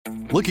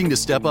Looking to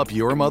step up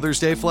your Mother's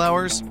Day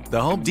flowers?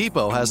 The Home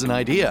Depot has an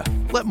idea.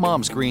 Let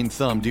Mom's green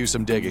thumb do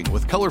some digging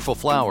with colorful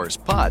flowers,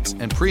 pots,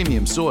 and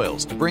premium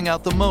soils to bring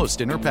out the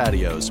most in her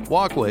patios,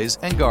 walkways,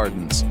 and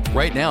gardens.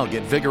 Right now,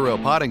 get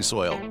Vigoro potting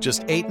soil,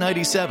 just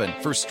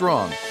 $8.97 for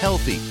strong,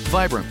 healthy,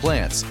 vibrant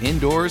plants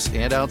indoors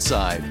and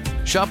outside.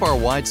 Shop our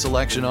wide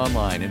selection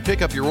online and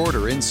pick up your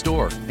order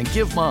in-store and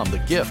give Mom the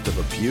gift of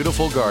a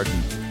beautiful garden.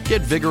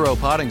 Get Vigoro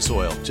potting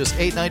soil, just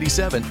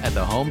 $8.97 at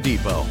the Home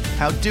Depot.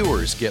 How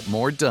doers get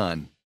more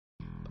done.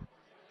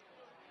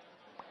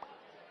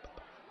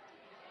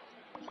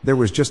 There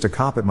was just a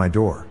cop at my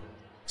door.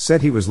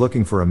 Said he was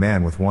looking for a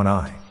man with one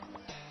eye.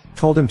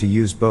 Told him to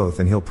use both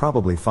and he'll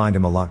probably find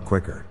him a lot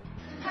quicker.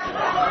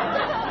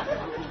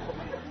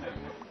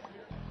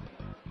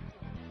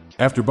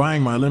 After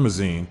buying my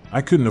limousine,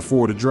 I couldn't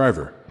afford a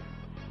driver.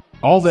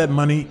 All that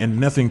money and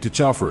nothing to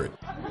chow for it.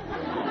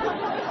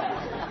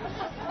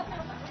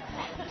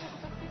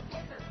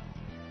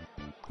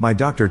 My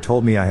doctor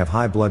told me I have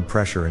high blood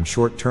pressure and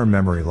short-term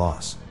memory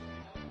loss.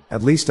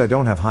 At least I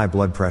don't have high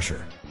blood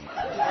pressure.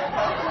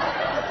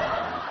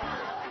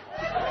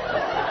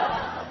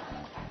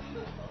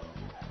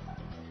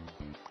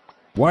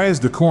 Why is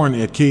the corn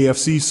at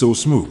KFC so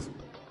smooth?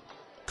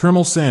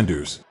 Colonel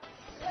Sanders.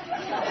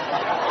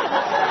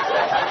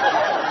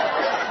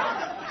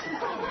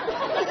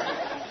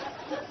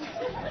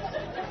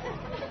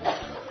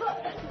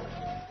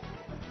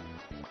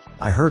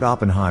 I heard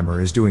Oppenheimer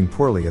is doing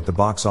poorly at the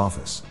box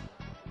office.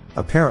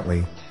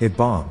 Apparently, it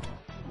bombed.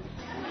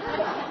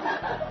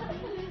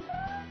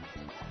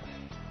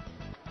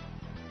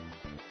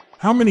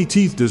 How many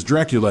teeth does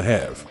Dracula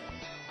have?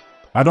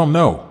 I don't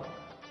know.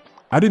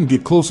 I didn't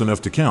get close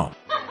enough to count.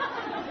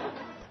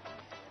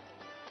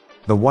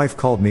 The wife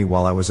called me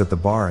while I was at the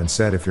bar and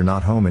said if you're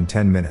not home in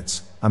 10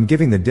 minutes, I'm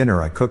giving the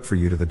dinner I cooked for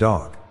you to the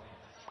dog.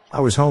 I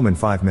was home in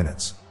 5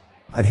 minutes.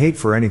 I'd hate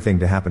for anything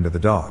to happen to the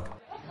dog.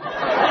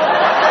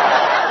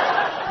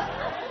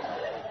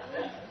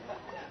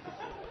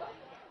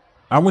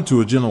 I went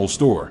to a general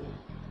store,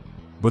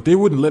 but they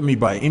wouldn't let me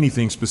buy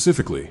anything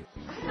specifically.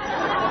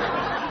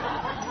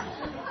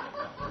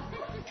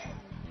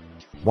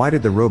 Why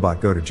did the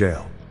robot go to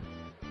jail?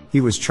 He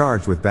was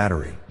charged with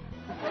battery.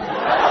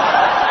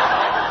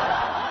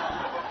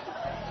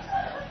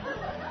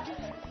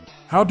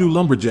 How do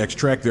lumberjacks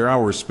track their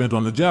hours spent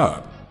on the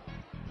job?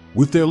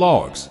 With their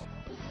logs.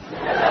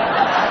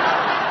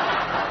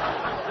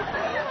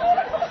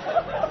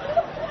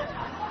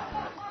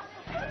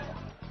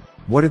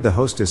 What did the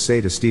hostess say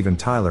to Steven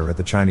Tyler at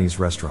the Chinese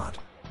restaurant?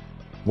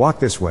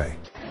 Walk this way.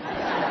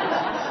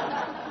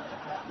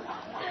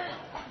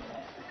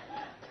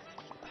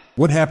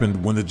 What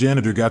happened when the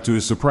janitor got to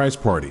his surprise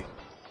party?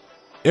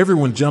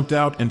 Everyone jumped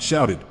out and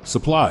shouted,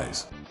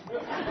 "Supplies!"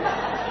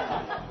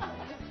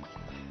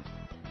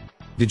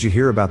 Did you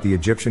hear about the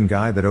Egyptian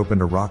guy that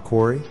opened a rock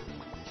quarry?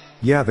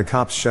 Yeah, the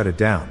cops shut it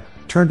down.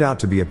 Turned out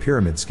to be a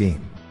pyramid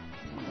scheme.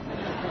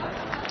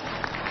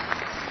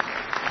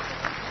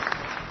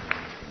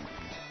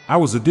 I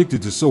was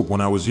addicted to soap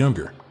when I was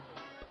younger.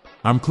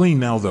 I'm clean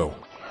now though.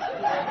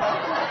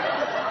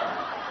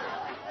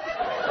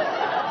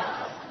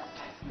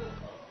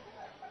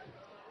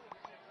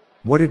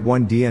 What did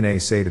one DNA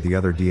say to the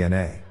other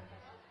DNA?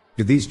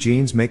 Do these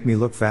genes make me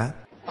look fat?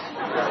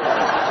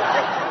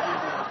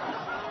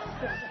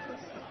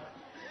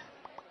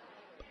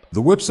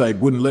 The website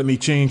wouldn't let me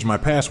change my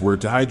password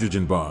to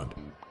hydrogen bond.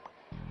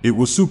 It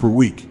was super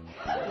weak.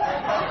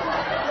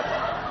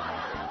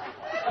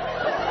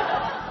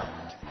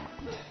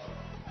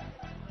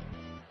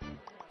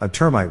 A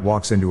termite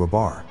walks into a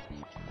bar.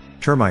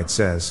 Termite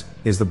says,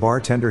 "Is the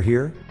bartender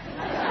here?"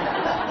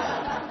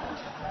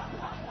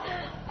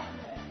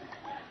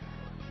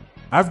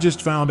 I've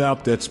just found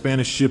out that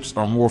Spanish ships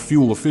are more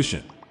fuel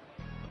efficient.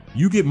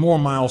 You get more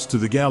miles to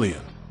the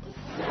galleon.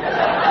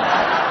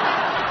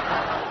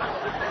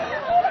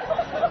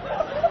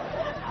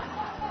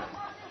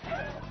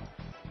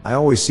 I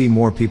always see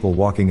more people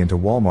walking into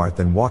Walmart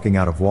than walking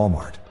out of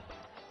Walmart.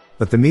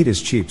 But the meat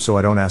is cheap, so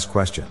I don't ask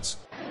questions.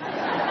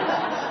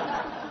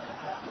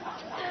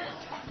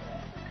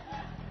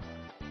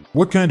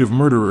 What kind of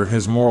murderer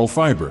has moral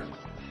fiber?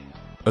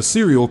 A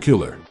serial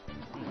killer.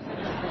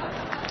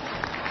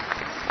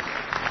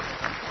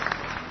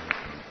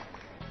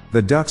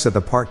 The ducks at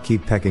the park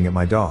keep pecking at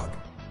my dog.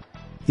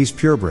 He's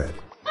purebred.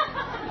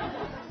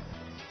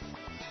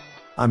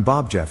 I'm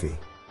Bob Jeffy.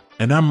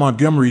 And I'm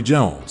Montgomery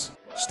Jones.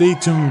 Stay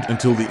tuned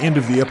until the end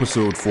of the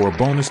episode for a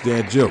bonus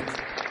dad joke.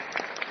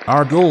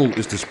 Our goal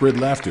is to spread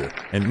laughter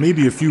and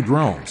maybe a few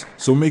groans,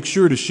 so make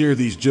sure to share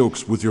these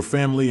jokes with your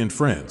family and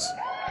friends.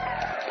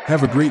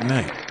 Have a great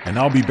night, and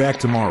I'll be back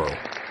tomorrow.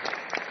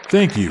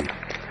 Thank you.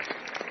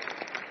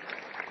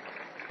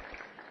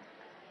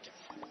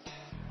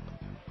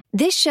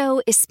 This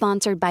show is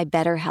sponsored by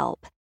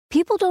BetterHelp.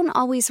 People don't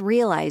always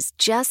realize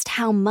just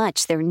how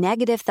much their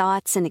negative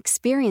thoughts and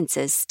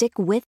experiences stick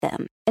with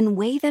them and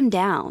weigh them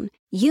down.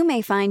 You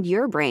may find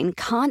your brain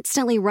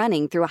constantly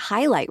running through a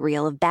highlight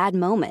reel of bad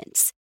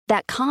moments.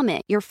 That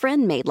comment your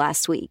friend made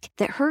last week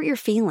that hurt your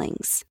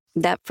feelings.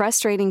 that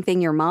frustrating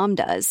thing your mom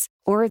does,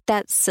 or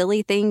that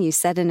silly thing you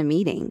said in a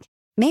meeting.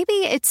 Maybe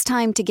it's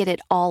time to get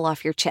it all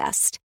off your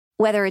chest.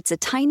 Whether it's a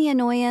tiny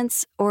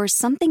annoyance or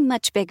something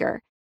much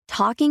bigger,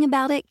 talking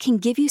about it can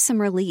give you some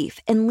relief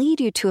and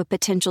lead you to a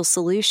potential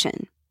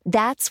solution.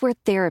 That's where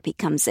therapy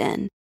comes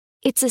in.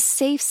 It's a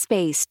safe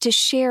space to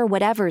share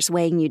whatever's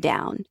weighing you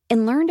down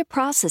and learn to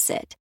process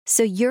it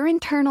so your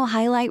internal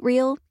highlight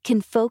reel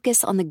can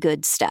focus on the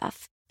good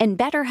stuff. And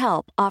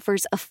BetterHelp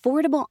offers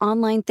affordable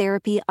online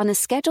therapy on a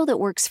schedule that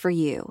works for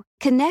you.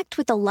 Connect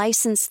with a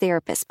licensed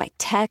therapist by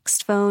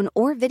text, phone,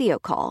 or video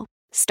call.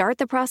 Start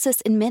the process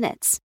in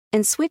minutes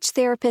and switch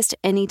therapist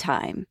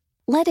anytime.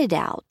 Let it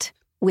out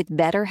with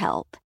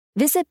BetterHelp.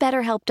 Visit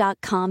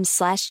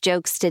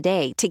BetterHelp.com/jokes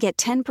today to get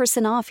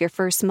 10% off your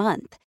first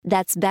month.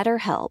 That's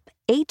BetterHelp,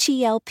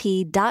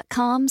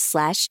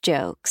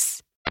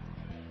 HELP.com/jokes.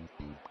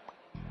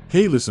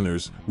 Hey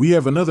listeners, we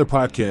have another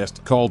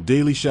podcast called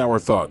Daily Shower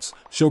Thoughts,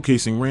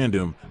 showcasing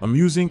random,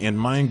 amusing, and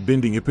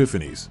mind-bending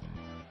epiphanies.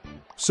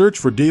 Search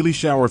for Daily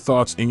Shower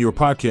Thoughts in your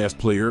podcast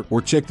player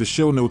or check the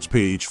show notes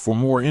page for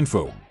more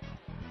info.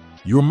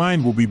 Your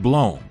mind will be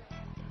blown.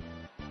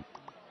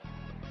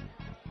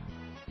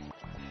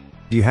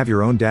 Do you have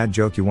your own dad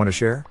joke you want to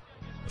share?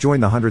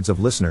 Join the hundreds of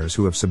listeners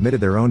who have submitted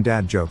their own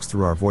dad jokes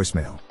through our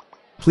voicemail.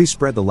 Please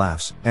spread the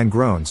laughs and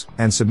groans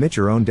and submit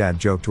your own dad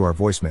joke to our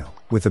voicemail,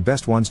 with the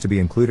best ones to be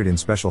included in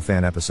special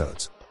fan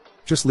episodes.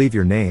 Just leave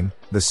your name,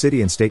 the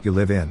city and state you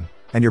live in,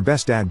 and your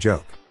best dad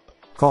joke.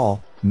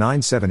 Call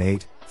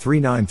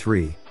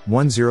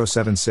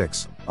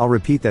 978-393-1076. I'll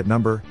repeat that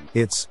number,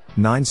 it's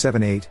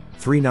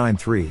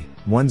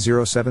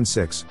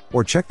 978-393-1076,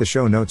 or check the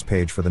show notes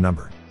page for the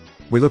number.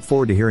 We look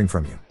forward to hearing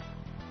from you.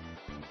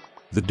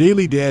 The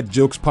Daily Dad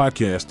Jokes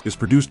podcast is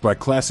produced by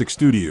Classic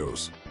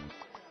Studios.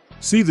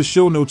 See the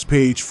show notes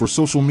page for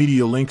social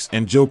media links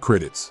and joke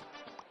credits.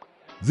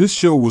 This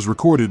show was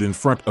recorded in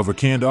front of a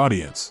canned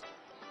audience.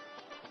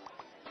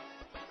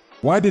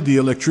 Why did the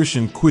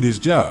electrician quit his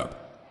job?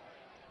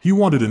 He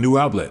wanted a new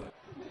outlet.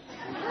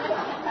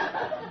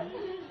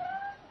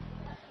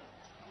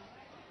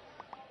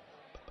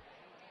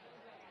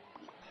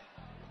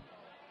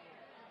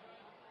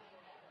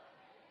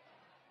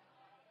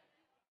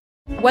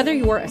 Whether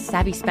you're a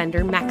savvy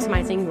spender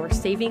maximizing your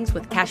savings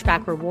with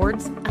cashback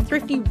rewards, a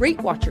thrifty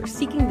rate watcher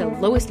seeking the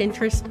lowest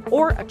interest,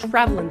 or a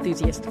travel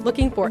enthusiast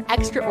looking for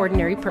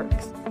extraordinary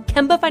perks,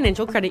 Kemba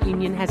Financial Credit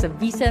Union has a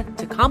visa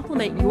to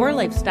complement your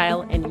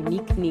lifestyle and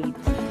unique needs.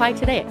 Apply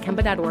today at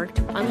Kemba.org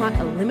to unlock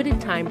a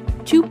limited-time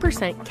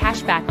 2%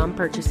 cash back on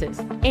purchases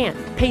and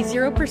pay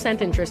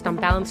 0% interest on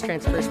balance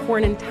transfers for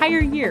an entire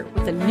year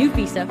with a new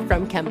visa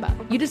from Kemba.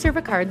 You deserve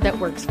a card that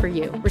works for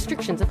you.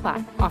 Restrictions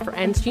apply. Offer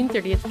ends June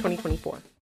 30th, 2024.